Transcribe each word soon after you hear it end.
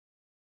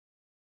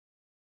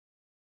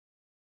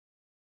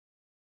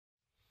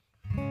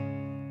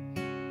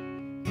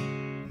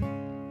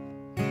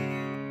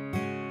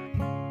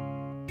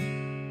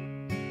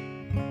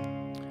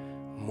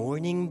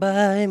Morning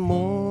by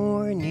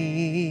morning,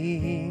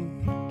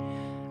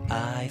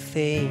 I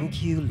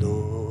thank you,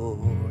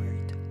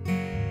 Lord,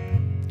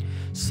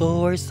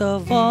 source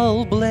of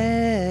all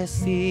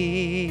blessing,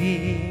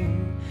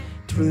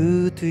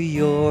 true to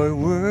your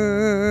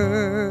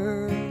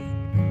word.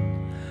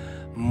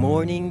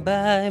 Morning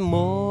by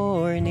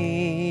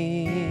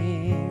morning,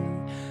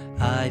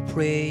 I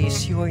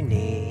praise your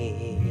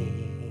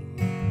name,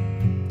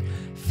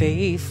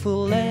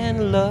 faithful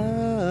and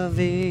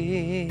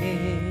loving,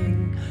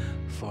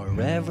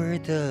 forever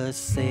the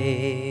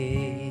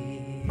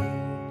same.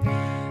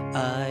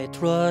 I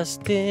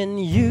trust in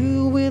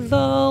you with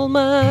all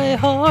my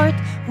heart,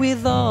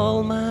 with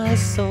all my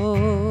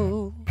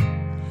soul.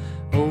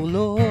 O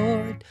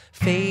Lord,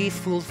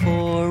 faithful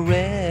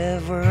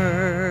forever,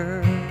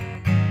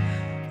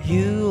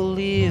 you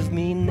leave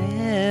me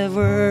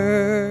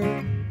never.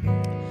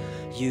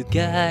 You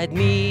guide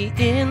me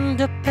in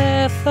the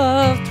path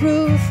of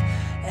truth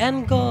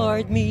and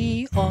guard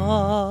me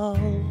all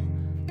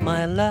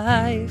my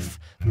life.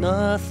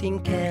 Nothing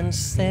can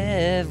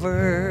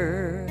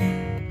sever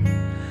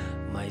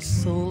my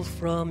soul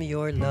from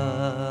your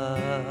love.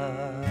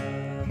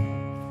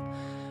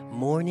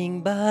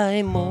 Morning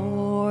by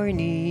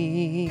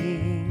morning,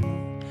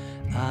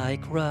 I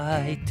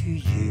cry to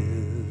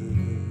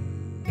you.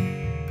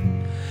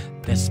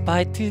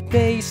 Despite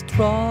today's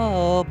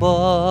troubles,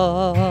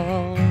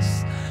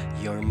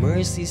 your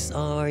mercies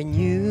are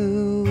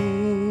new.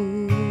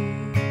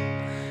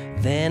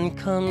 Then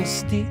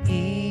comes the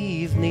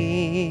evening,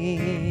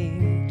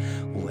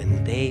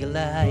 when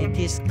daylight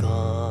is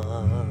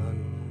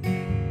gone.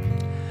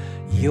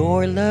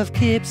 Your love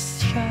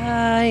keeps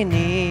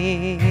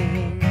shining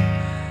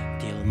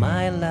till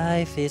my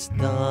life is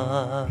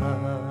done.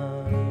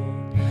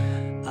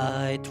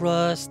 I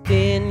trust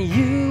in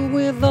you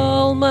with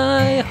all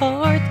my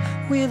heart,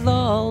 with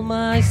all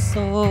my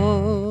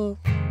soul.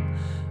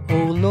 O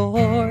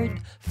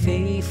Lord,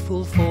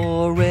 faithful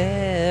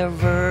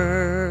forever,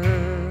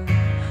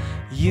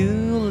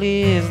 you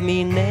leave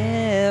me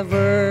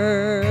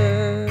never.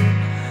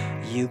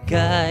 You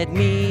guide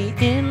me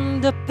in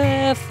the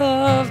path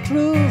of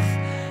truth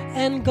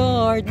and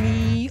guard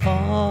me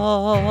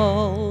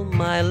all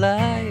my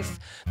life.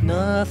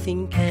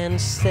 Nothing can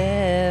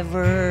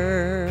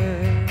sever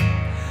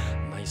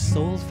my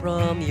soul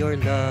from your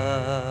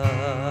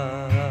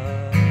love.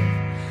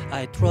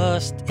 I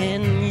trust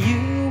in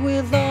you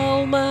with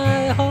all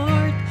my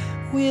heart,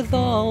 with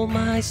all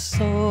my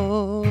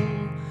soul.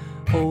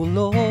 O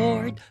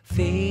Lord,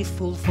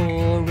 faithful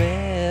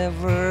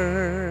forever,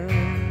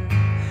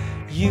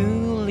 you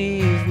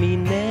leave me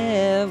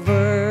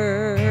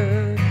never.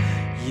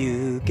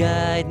 You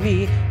guide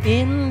me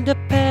in the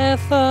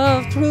path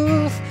of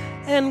truth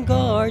and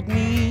guard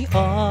me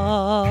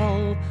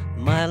all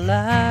my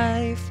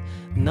life.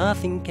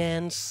 Nothing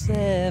can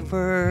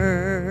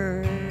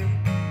sever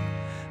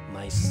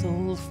my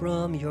soul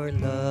from your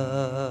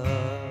love.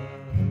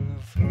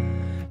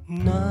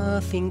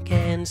 Nothing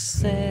can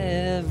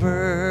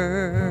sever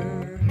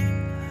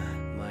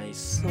my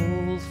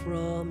soul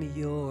from